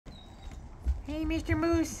Hey, Mr.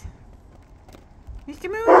 Moose. Mr.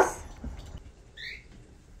 Moose.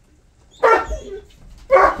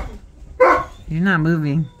 You're not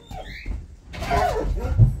moving.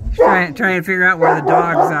 Try and figure out where the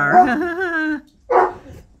dogs are.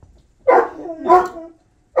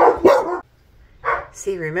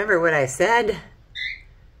 See, remember what I said?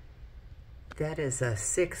 That is a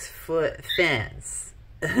 6-foot fence.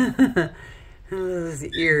 Those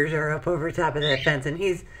ears are up over top of that fence, and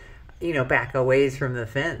he's, you know, back a ways from the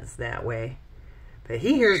fence that way. But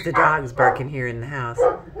he hears the dogs barking here in the house.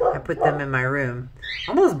 I put them in my room.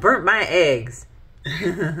 Almost burnt my eggs.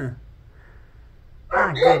 Oh,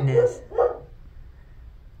 goodness.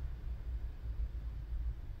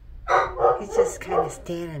 He's just kind of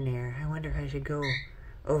standing there. I wonder if I should go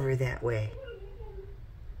over that way.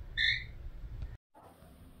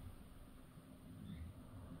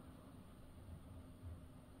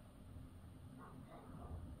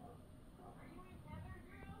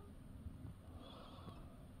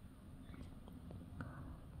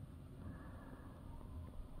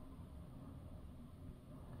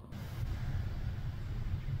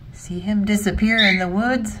 See him disappear in the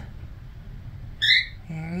woods?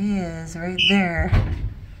 There he is, right there.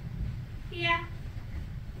 Yeah.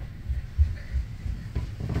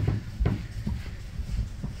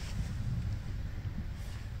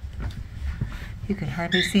 You can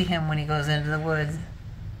hardly see him when he goes into the woods.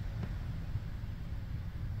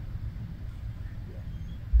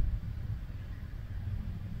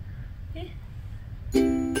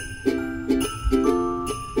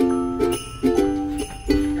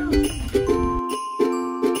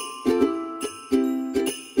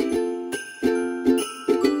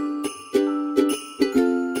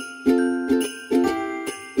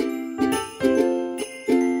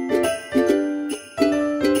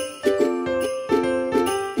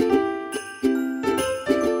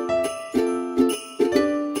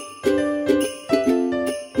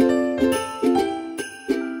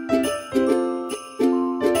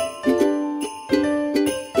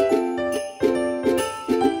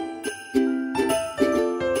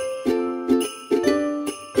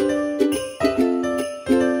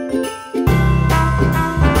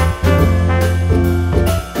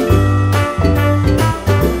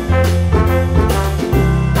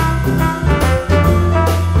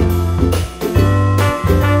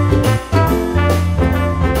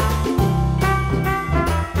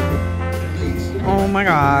 Oh my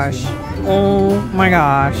gosh. Oh my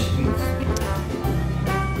gosh.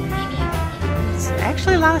 It's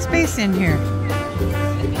actually a lot of space in here.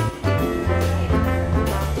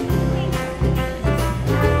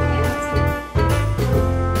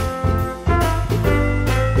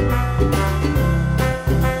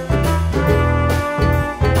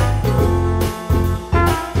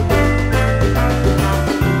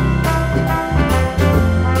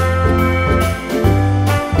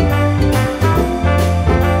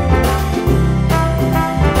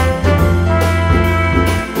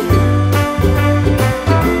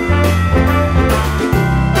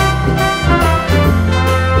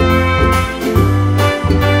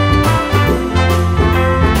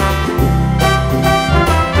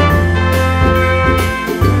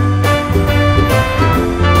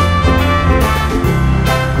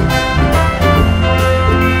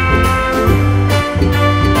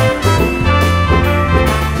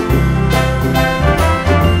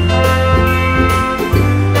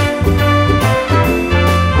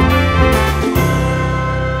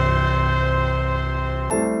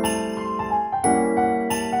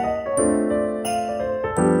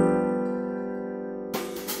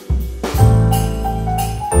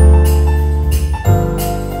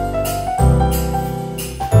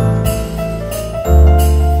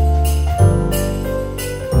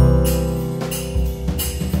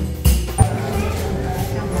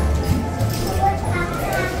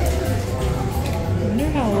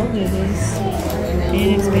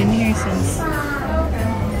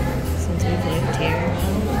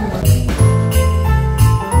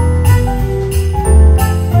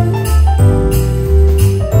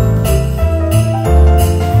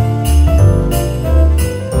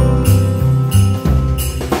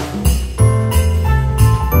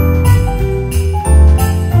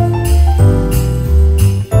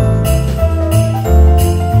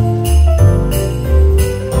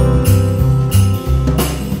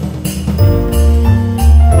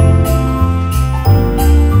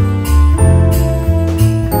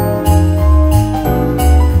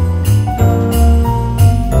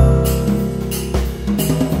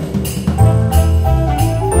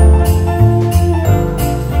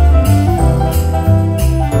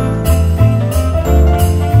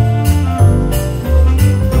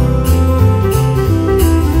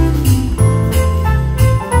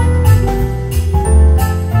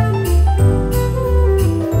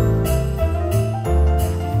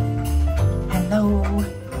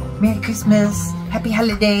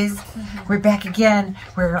 holidays. We're back again.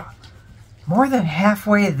 We're more than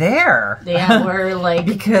halfway there. Yeah, we're like...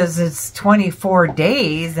 because it's 24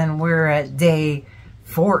 days and we're at day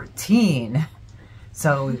 14.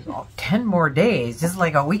 So 10 more days, just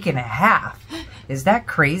like a week and a half. Is that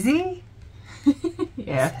crazy?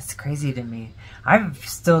 Yeah. That's crazy to me. I've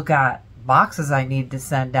still got boxes I need to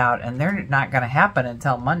send out, and they're not going to happen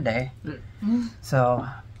until Monday. So,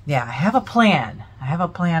 yeah, I have a plan. I have a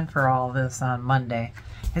plan for all this on Monday.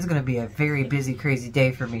 It's going to be a very busy, crazy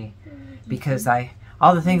day for me because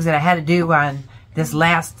all the things that I had to do on this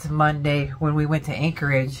last Monday when we went to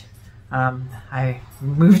Anchorage, I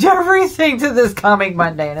moved everything to this coming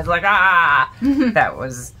Monday, and it's like, that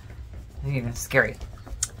was, scary.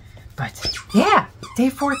 But, yeah, day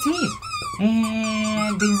 14.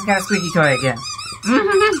 And Dean's got a squeaky toy again.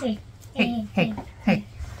 Hey.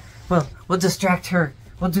 Well, we'll distract her.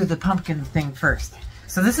 We'll do the pumpkin thing first.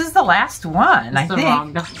 So this is the last one, I think.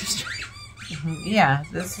 Wrong doctor. Yeah,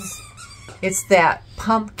 it's that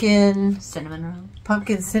pumpkin Cinnamon roll.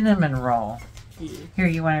 Pumpkin cinnamon roll. Yeah. Here,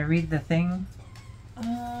 you want to read the thing?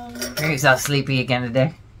 He's all sleepy again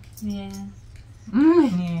today. Yeah.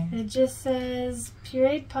 Yeah. It just says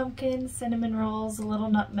pureed pumpkin, cinnamon rolls, a little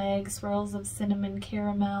nutmeg, swirls of cinnamon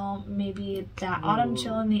caramel. Maybe that autumn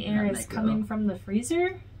chill in the air is coming from the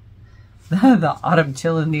freezer. The autumn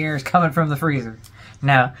chill in the air is coming from the freezer.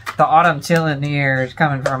 No, the autumn chill in the air is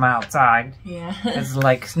coming from outside. Yeah. It's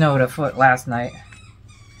like snowed a foot last night.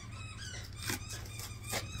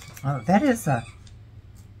 Oh, that is a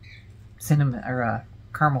cinnamon or a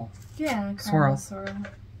caramel. Yeah, Swirl. swirl.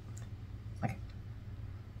 Okay.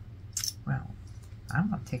 Well, I'm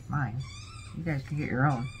gonna take mine. You guys can get your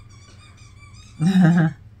own.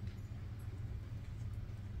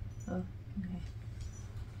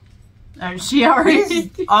 She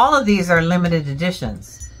already... All of these are limited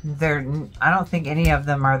editions. I don't think any of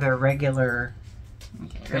them are their regular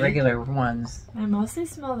ones. I mostly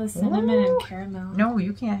smell the cinnamon and caramel. No,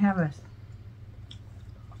 you can't have it.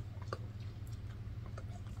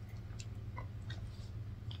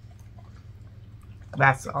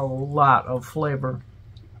 That's a lot of flavor.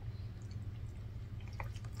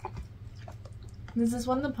 Is this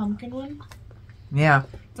one the pumpkin one? Yeah.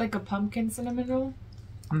 It's like a pumpkin cinnamon roll.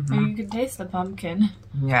 Mm-hmm. And you can taste the pumpkin.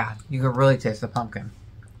 Yeah, you can really taste the pumpkin.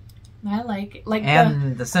 I like it. Like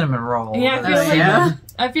and the cinnamon roll. Yeah,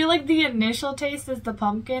 I feel like the initial taste is the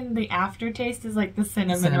pumpkin. The aftertaste is like the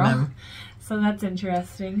cinnamon roll. So that's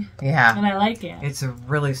interesting. Yeah. And I like it. It's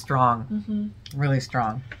really strong. Mm-hmm. Really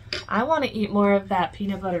strong. I want to eat more of that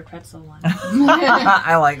peanut butter pretzel one.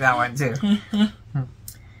 I like that one too. What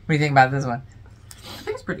do you think about this one? I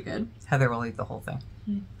think it's pretty good. Heather will eat the whole thing.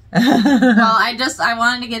 Well, I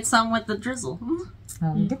wanted to get some with the drizzle.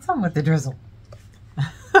 Get some with the drizzle.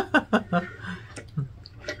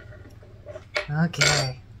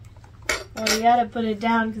 Okay. Well, you gotta put it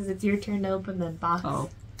down because it's your turn to open the box. Oh.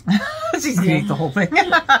 She's gonna eat the whole thing.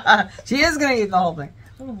 She is gonna eat the whole thing.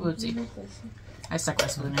 Whoopsie. I stuck my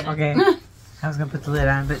spoon in it. Okay. I was gonna put the lid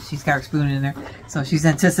on, but she's got her spoon in there. So she's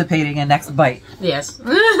anticipating a next bite. Yes.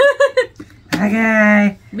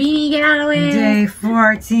 Okay. Beanie, get out of the way. Day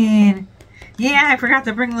 14. Yeah, I forgot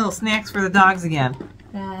to bring little snacks for the dogs again.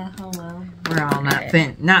 Oh well. We're all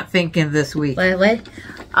not thinking this week. What?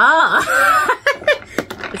 Oh.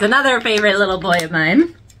 It's another favorite little boy of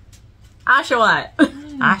mine. Oshawott.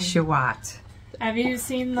 Oshawott. Have you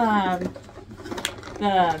seen the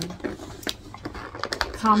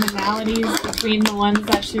commonalities between the ones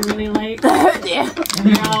that she really likes? Yeah.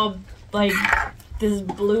 They're all like this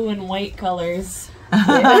blue and white colors.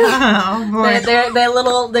 Oh boy. They're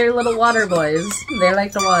little water boys. They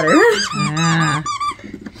like the water. Ah.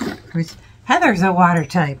 Heather's a water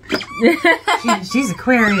type. She's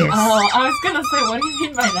Aquarius. Oh, I was gonna say, what do you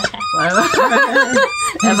mean by that?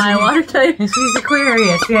 Am I a water type? She's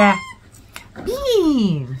Aquarius, yeah.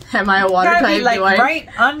 Bean. Am I a water Gotta type? be like Do I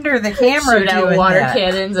right under the camera shoot out doing water that.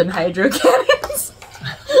 cannons and hydro cannons?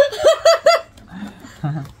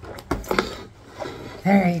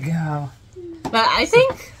 There you go. But I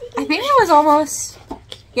think it was almost...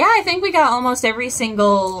 Yeah, I think we got almost every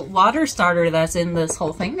single water starter that's in this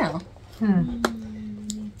whole thing now.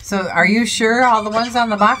 So are you sure all the ones on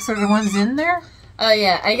the box are the ones in there?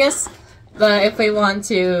 Yeah, I guess if we want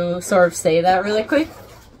to sort of say that really quick.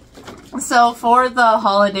 So for the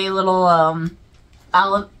holiday little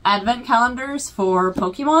advent calendars for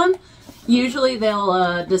Pokemon, usually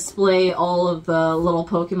they'll display all of the little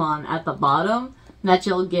Pokemon at the bottom that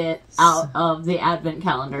you'll get out of the advent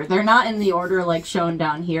calendar. They're not in the order like shown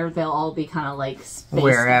down here. They'll all be kind of like spaced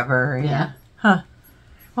Wherever. Yeah. Huh.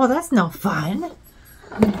 Well, that's no fun.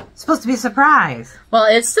 It's supposed to be a surprise. Well,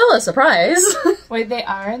 it's still a surprise. Wait, they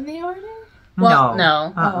are in the order? Well,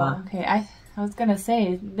 no. Oh, okay. I was gonna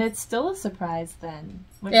say it's still a surprise then.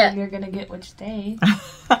 Which Yeah. one you're gonna get which day?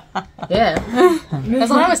 Yeah. That's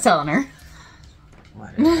what I was telling her.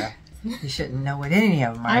 Whatever. You shouldn't know what any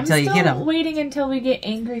of them are I'm until you get still them. waiting until we get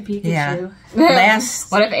Angry Pikachu. Yeah.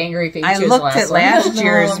 Last, What if Angry Pikachu I is the looked last at one? last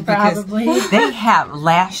year's No, because probably. they have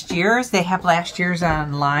last year's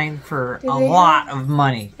online for Do a they lot of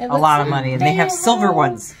money. It A looks lot of like money. And they they have silver have-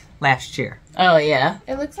 ones last year. Oh, yeah.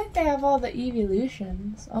 It looks like they have all the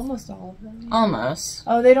evolutions. Almost all of them. Almost.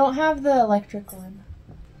 Oh, they don't have the electric one.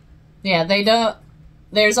 Yeah, they don't...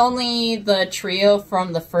 There's only the trio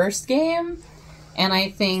from the first game, and I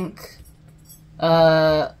think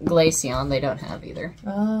Glaceon they don't have either.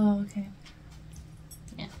 Oh, okay.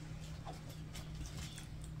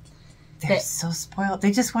 They're so spoiled.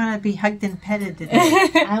 They just want to be hugged and petted today.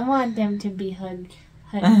 I want them to be hugged.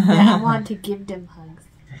 I want to give them hugs.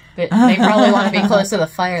 But they probably want to be close to the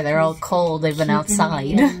fire. They're all cold. They've been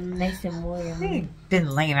outside. Nice and warm. They've been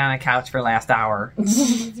laying on a couch for the last hour. This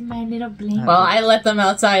is my little blanket. Well, I let them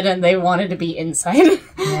outside and they wanted to be inside.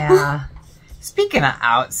 Yeah. Speaking of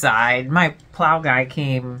outside, my plow guy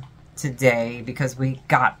came today because we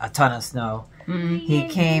got a ton of snow. He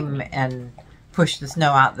came and pushed the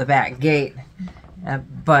snow out the back gate,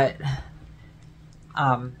 but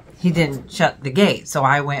he didn't shut the gate. So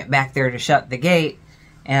I went back there to shut the gate,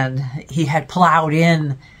 and he had plowed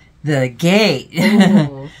in the gate.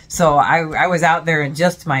 So I was out there in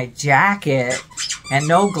just my jacket and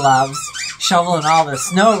no gloves, shoveling all the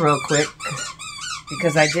snow real quick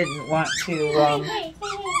because I didn't want to,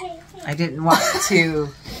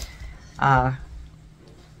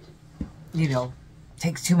 you know,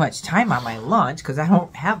 take too much time on my lunch because I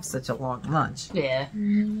don't have such a long lunch. Yeah.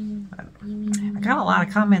 I got a lot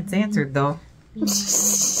of comments answered though.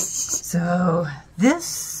 So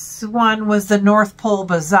this one was the North Pole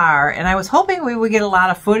Bazaar, and I was hoping we would get a lot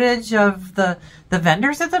of footage of the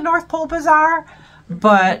vendors at the North Pole Bazaar,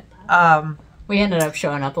 but We ended up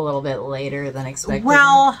showing up a little bit later than expected.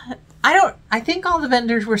 well, I think all the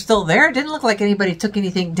vendors were still there. It didn't look like anybody took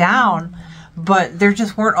anything down, but there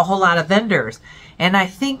just weren't a whole lot of vendors. And I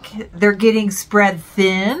think they're getting spread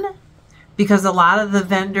thin because a lot of the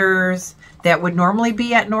vendors that would normally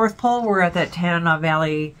be at North Pole were at that Tanana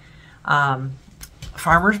Valley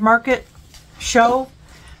Farmers Market show.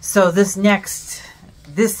 So this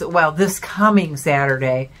coming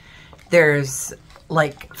Saturday, there's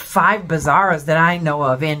like 5 bazaars that I know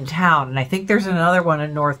of in town, and I think there's another one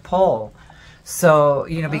in North Pole. So,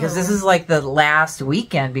 you know, because this is like the last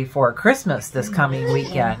weekend before Christmas, this coming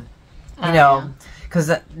weekend, you know, because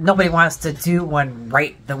nobody wants to do one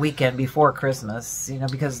right the weekend before Christmas, you know,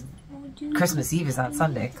 because Christmas Eve is on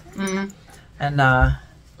Sunday. And,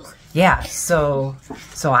 yeah, so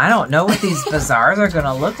I don't know what these bazaars are going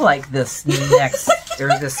to look like this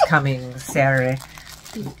coming Saturday,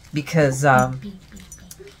 because,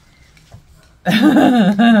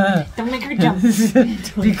 Don't make her jump.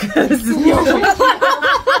 because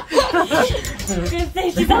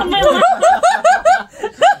She's on my lap.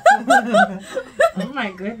 Oh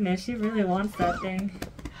my goodness, she really wants that thing.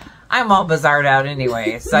 I'm all bazared out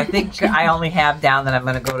anyway, so I think I only have down that I'm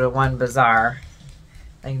going to go to one bazaar,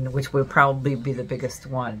 which would probably be the biggest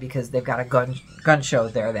one because they've got a gun show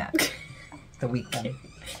there the weekend.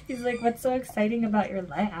 He's like, what's so exciting about your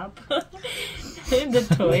lap? The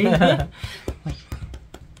toy.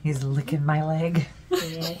 He's licking my leg.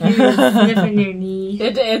 Yeah, he was sniffing your knee.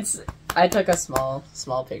 I took a small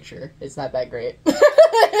picture. It's not that great.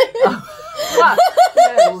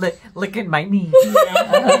 Licking my knee.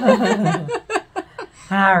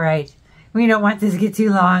 All right. We don't want this to get too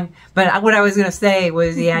long. But what I was going to say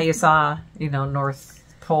was, yeah, you saw, North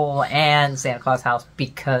Pole and Santa Claus House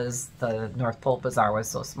because the North Pole Bazaar was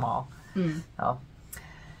so small. So.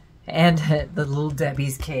 And the Little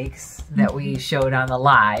Debbie's cakes that we showed on the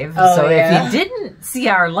live. Oh, so yeah. if you didn't see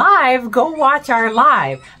our live, go watch our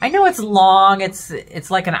live. I know it's long. It's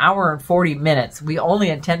like an hour and 40 minutes. We only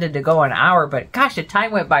intended to go an hour, but gosh, the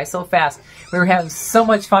time went by so fast. We were having so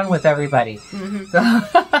much fun with everybody.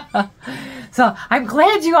 So I'm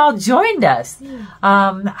glad you all joined us.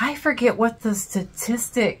 I forget what the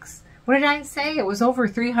statistics. What did I say? It was over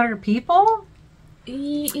 300 people?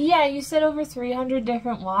 Yeah, you said over 300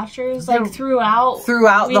 different watchers, like throughout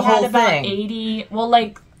the whole about thing. 80. Well,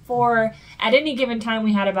 like at any given time,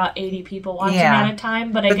 we had about 80 people watching at a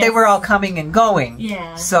time. But they were all coming and going.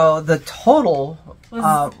 Yeah. So the total was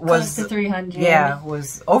was close to 300. Yeah,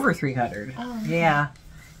 was over 300. Oh, yeah.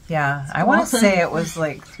 I want to say it was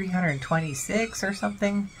like 326 or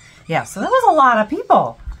something. Yeah, so that was a lot of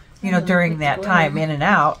people, you know, during that time, in and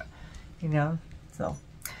out, you know. So,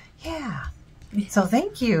 yeah. So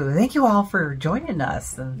thank you all for joining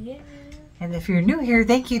us, and if you're new here,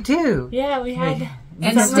 thank you too. Yeah, we had.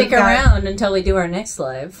 And stick around until we do our next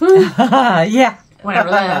live. Yeah. Whenever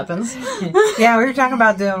that happens. Yeah, we were talking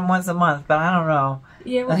about doing once a month, but I don't know.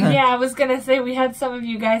 Yeah, well, yeah, I was gonna say we had some of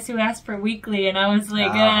you guys who asked for weekly, and I was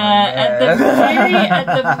like, at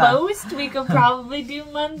the most we could probably do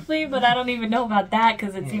monthly, but I don't even know about that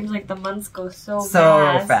because it seems like the months go so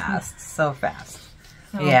fast. So fast.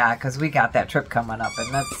 Yeah, because we got that trip coming up,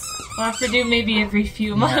 and that's... We'll have to do maybe every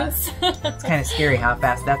few months. It's kind of scary how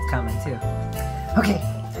fast that's coming, too. Okay,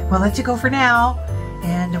 we'll let you go for now,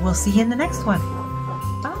 and we'll see you in the next one.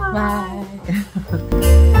 Bye. Bye.